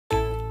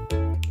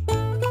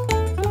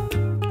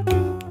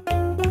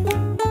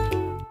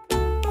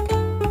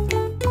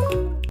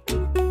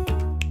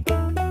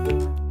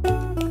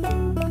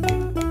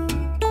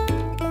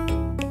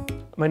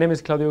My name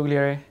is Claudio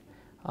Guglieri.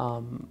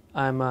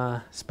 I'm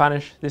a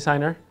Spanish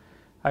designer.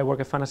 I work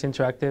at Finance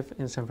Interactive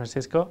in San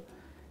Francisco.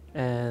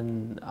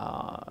 And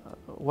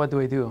what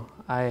do?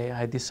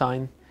 I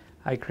design,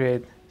 I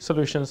create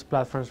solutions,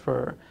 platforms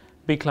for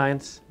big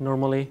clients,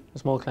 normally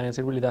small clients,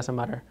 it really doesn't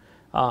matter.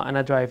 And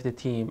I drive the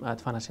team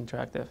at Finance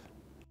Interactive.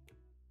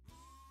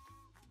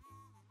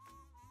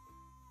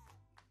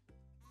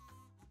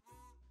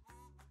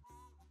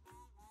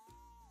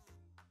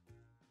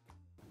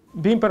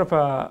 Being part of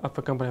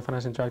a company,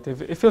 Finance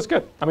Interactive, it feels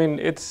good. I mean,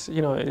 it's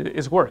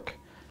it's work.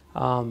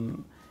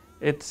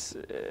 It's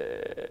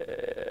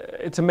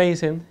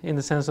amazing in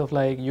the sense of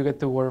like you get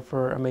to work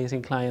for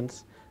amazing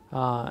clients.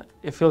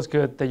 It feels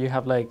good that you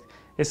have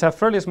it's a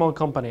fairly small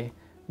company.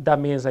 That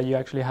means that you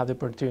actually have the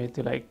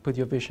opportunity to put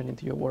your vision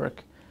into your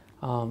work.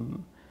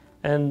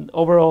 And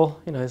overall,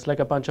 it's like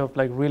a bunch of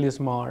really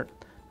smart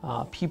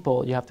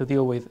people you have to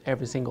deal with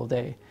every single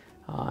day,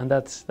 and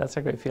that's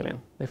a great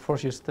feeling. They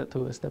force you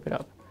to step it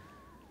up.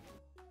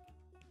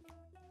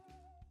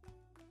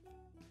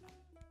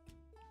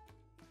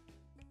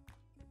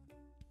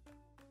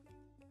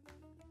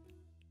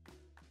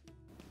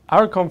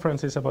 Our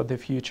conference is about the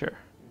future.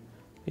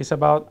 It's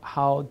about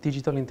how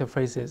digital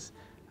interfaces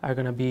are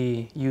going to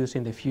be used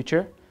in the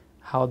future,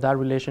 how that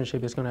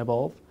relationship is going to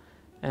evolve,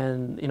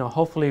 and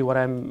hopefully what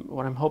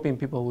I'm hoping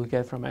people will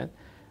get from it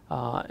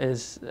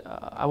is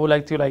I would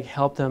like to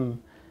help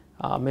them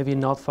maybe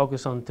not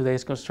focus on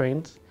today's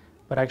constraints,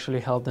 but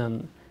actually help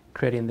them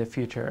creating the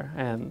future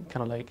and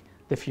kind of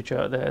the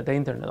future, the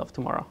internet of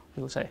tomorrow,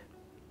 you would say.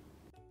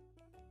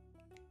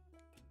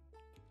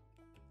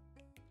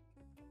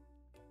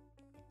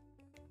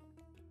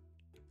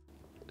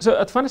 So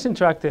at Finance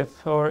Interactive,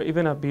 or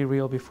even at Be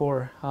Real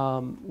before,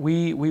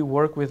 we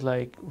work with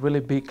really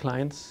big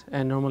clients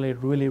and normally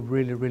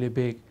really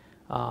big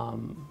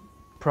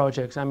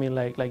projects. I mean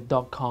like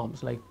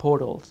 .coms, like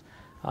portals,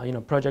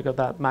 project of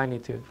that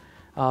magnitude.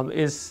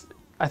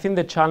 I think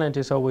the challenge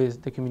is always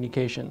the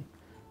communication.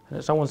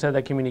 Someone said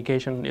that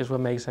communication is what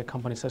makes a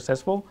company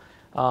successful.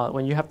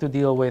 When you have to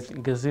deal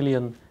with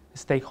gazillion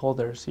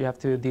stakeholders, you have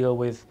to deal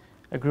with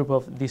a group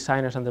of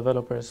designers and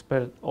developers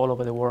spread all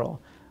over the world.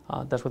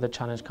 That's where the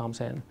challenge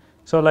comes in.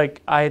 So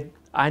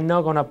I'm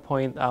not gonna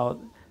point out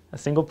a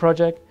single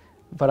project,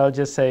 but I'll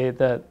just say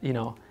that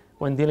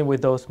when dealing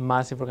with those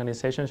massive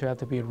organizations, you have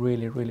to be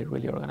really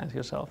organized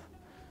yourself.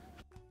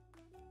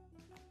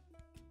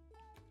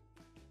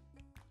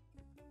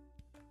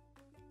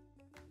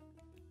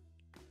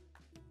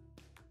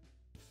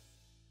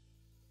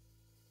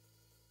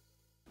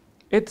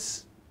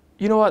 It's,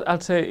 what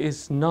I'd say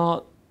is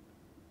not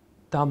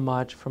that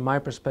much from my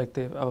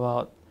perspective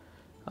about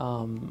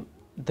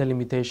the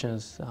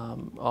limitations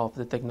of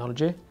the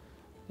technology.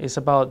 It's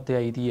about the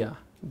idea.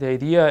 The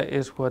idea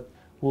is what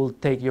will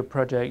take your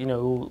project,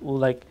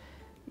 will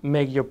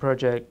make your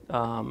project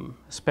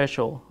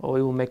special, or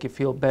it will make it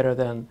feel better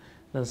than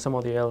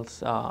somebody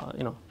else,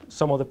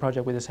 some other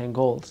project with the same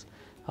goals.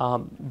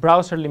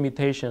 Browser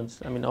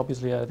limitations, I mean,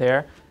 obviously are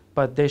there,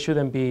 but they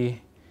shouldn't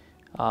be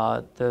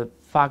the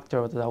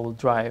factor that will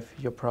drive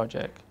your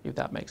project, if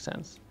that makes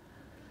sense.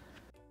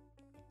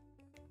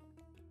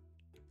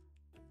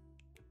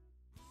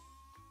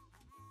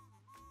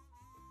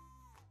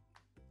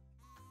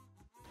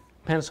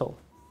 Pencil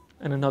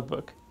and a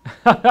notebook.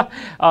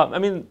 I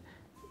mean,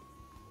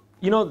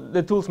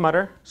 the tools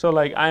matter. So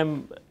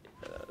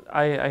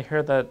I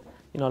heard that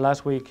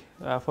last week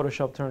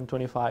Photoshop turned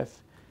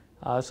 25.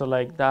 So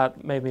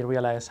that made me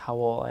realize how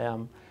old I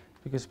am,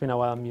 because it's been a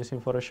while I'm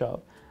using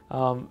Photoshop.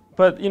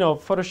 But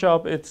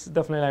Photoshop, it's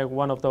definitely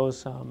one of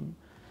those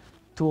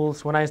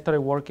tools. When I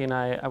started working,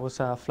 I was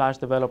a Flash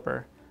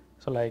developer.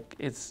 So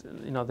it's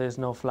there's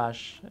no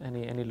Flash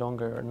any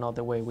longer, not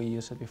the way we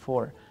used it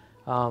before.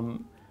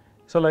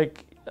 So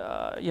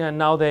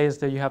nowadays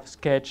that you have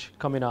Sketch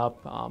coming up,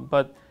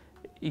 but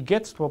it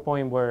gets to a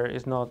point where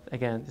it's not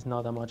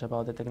that much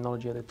about the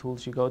technology or the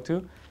tools you go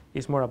to.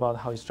 It's more about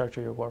how you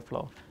structure your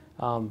workflow.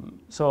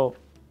 So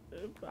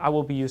I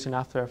will be using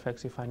After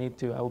Effects if I need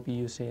to. I will be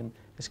using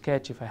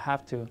Sketch if I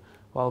have to,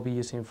 or I'll be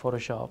using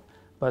Photoshop,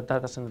 but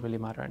that doesn't really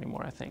matter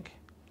anymore, I think.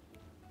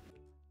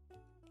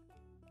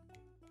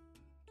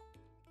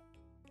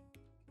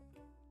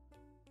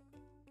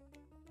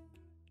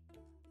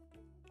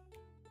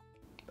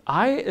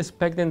 I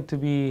expect them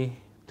to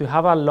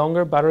have a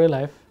longer battery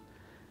life,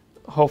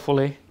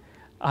 hopefully.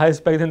 I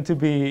expect them to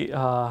be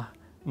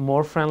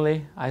more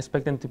friendly. I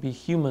expect them to be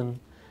human,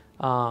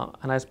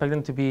 and I expect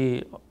them to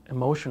be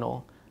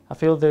emotional. I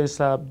feel there's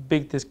a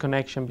big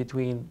disconnection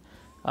between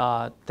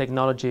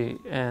technology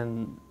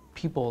and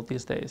people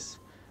these days.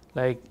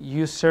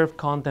 You serve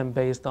content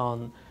based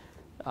on,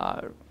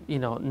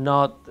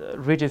 not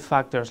rigid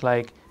factors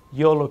like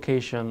your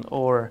location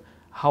or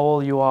how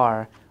old you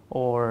are,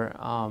 or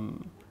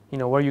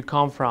where you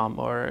come from,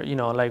 or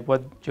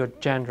what your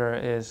gender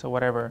is, or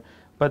whatever.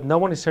 But no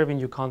one is serving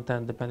you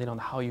content depending on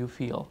how you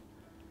feel.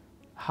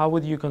 How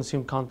would you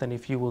consume content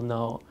if you will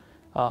know,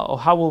 or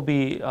how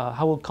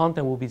will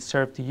content will be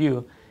served to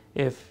you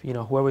if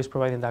whoever is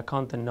providing that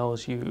content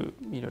knows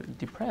you're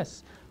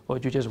depressed or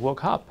you just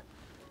woke up?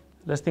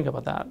 Let's think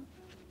about that.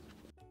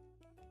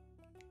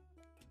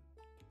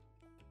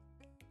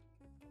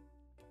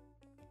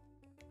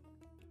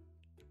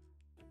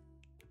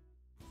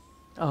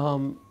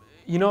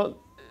 You know,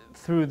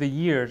 through the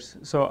years,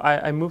 so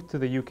I moved to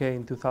the UK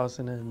in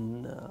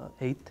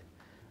 2008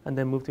 and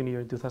then moved to New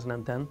York in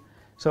 2010.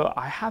 So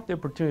I had the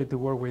opportunity to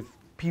work with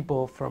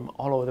people from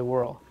all over the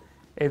world.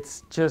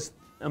 It's just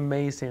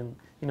amazing,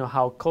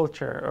 how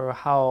culture or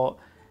how,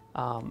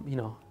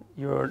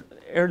 your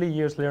early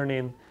years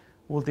learning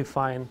will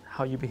define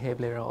how you behave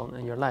later on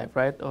in your life,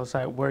 right?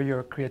 Also, where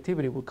your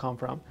creativity will come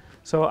from.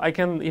 So I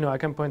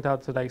can point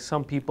out to like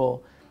some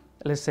people,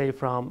 let's say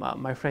from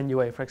my friend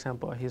Yue, for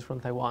example. He's from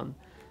Taiwan.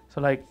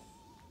 So like,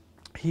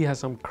 he has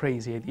some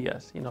crazy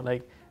ideas,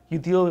 like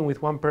you're dealing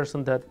with one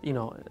person that,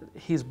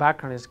 his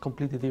background is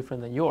completely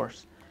different than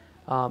yours.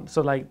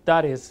 So like,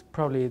 that is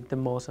probably the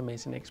most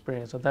amazing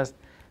experience. So that's,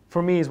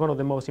 for me, is one of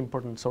the most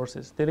important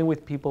sources. Dealing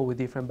with people with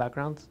different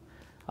backgrounds,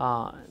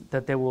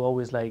 that they will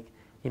always like,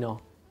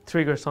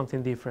 trigger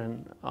something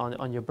different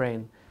on your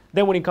brain.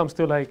 Then when it comes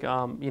to like,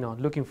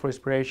 looking for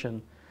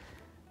inspiration,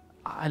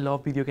 I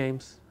love video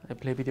games. I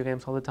play video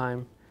games all the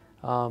time.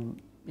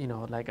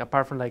 Like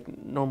apart from like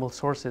normal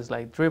sources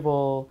like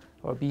Dribble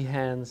or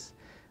Behance,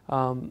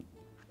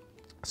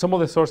 some of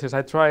the sources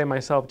I try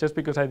myself just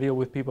because I deal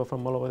with people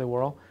from all over the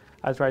world.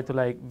 I try to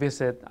like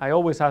visit. I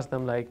always ask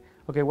them like,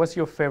 okay, what's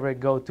your favorite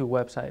go-to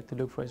website to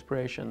look for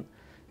inspiration?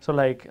 So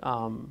like,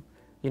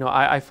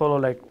 I follow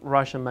like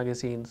Russian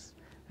magazines,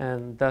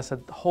 and that's a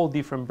whole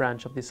different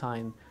branch of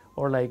design.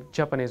 Or like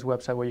Japanese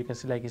website where you can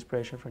see like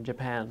inspiration from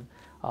Japan.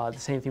 The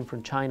same thing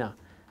from China.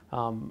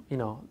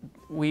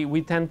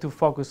 We tend to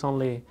focus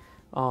only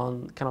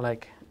on kind of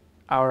like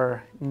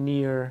our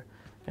near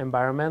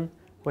environment,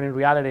 when in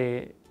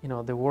reality,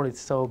 the world is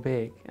so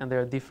big and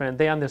they're different.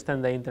 They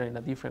understand the internet in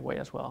a different way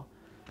as well.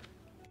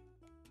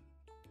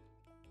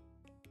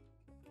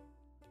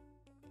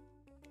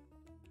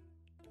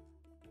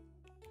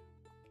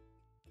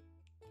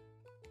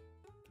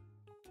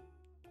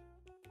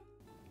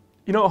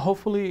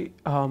 Hopefully,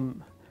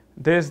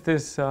 there's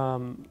this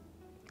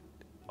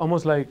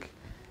almost like,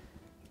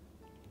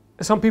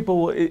 some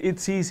people,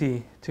 it's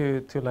easy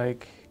to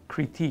like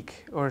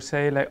critique or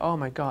say like, oh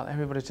my God,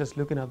 everybody's just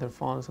looking at their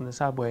phones on the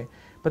subway.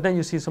 But then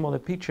you see some of the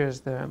pictures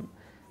that,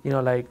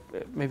 like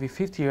maybe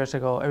 50 years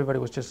ago, everybody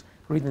was just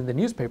reading the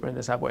newspaper in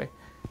the subway.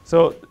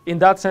 So in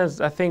that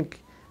sense, I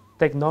think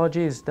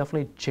technology is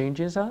definitely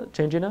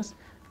changing us,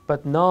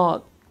 but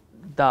not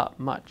that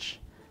much.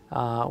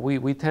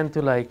 We tend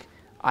to like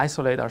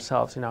isolate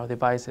ourselves in our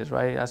devices,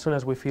 right? As soon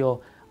as we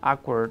feel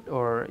awkward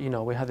or,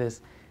 we have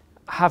this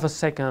half a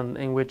second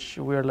in which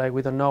we're like,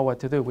 we don't know what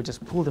to do, we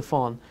just pull the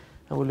phone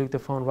and we look the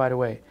phone right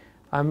away.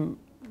 I'm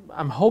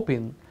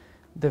hoping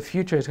the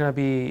future is gonna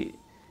be,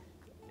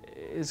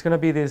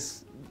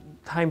 this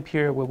time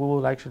period where we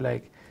will actually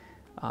like,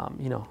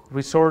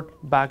 resort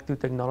back to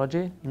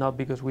technology, not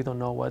because we don't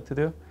know what to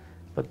do,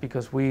 but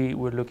because we're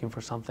looking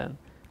for something.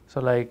 So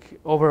like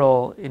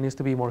overall, it needs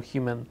to be more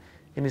human.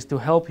 It needs to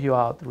help you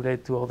out,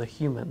 relate to other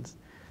humans,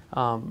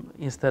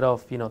 instead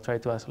of try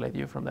to isolate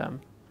you from them.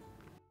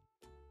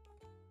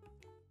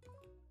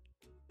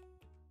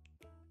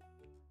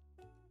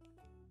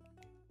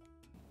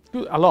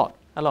 A lot.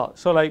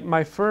 So like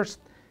my first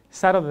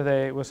start of the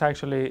day was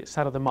actually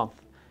start of the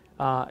month.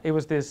 It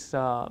was this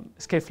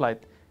escape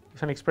flight.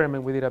 It's an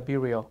experiment we did at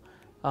BeReal.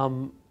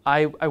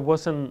 I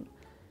wasn't,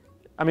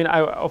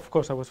 of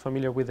course I was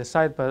familiar with the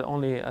site, but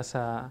only as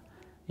a,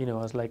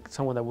 as like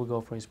someone that would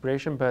go for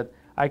inspiration. But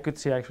I could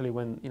see actually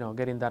when,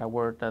 getting that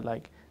award that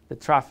like the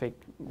traffic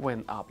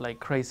went up like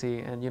crazy,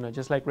 and,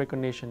 just like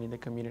recognition in the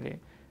community.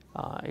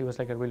 It was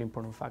like a really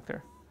important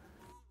factor.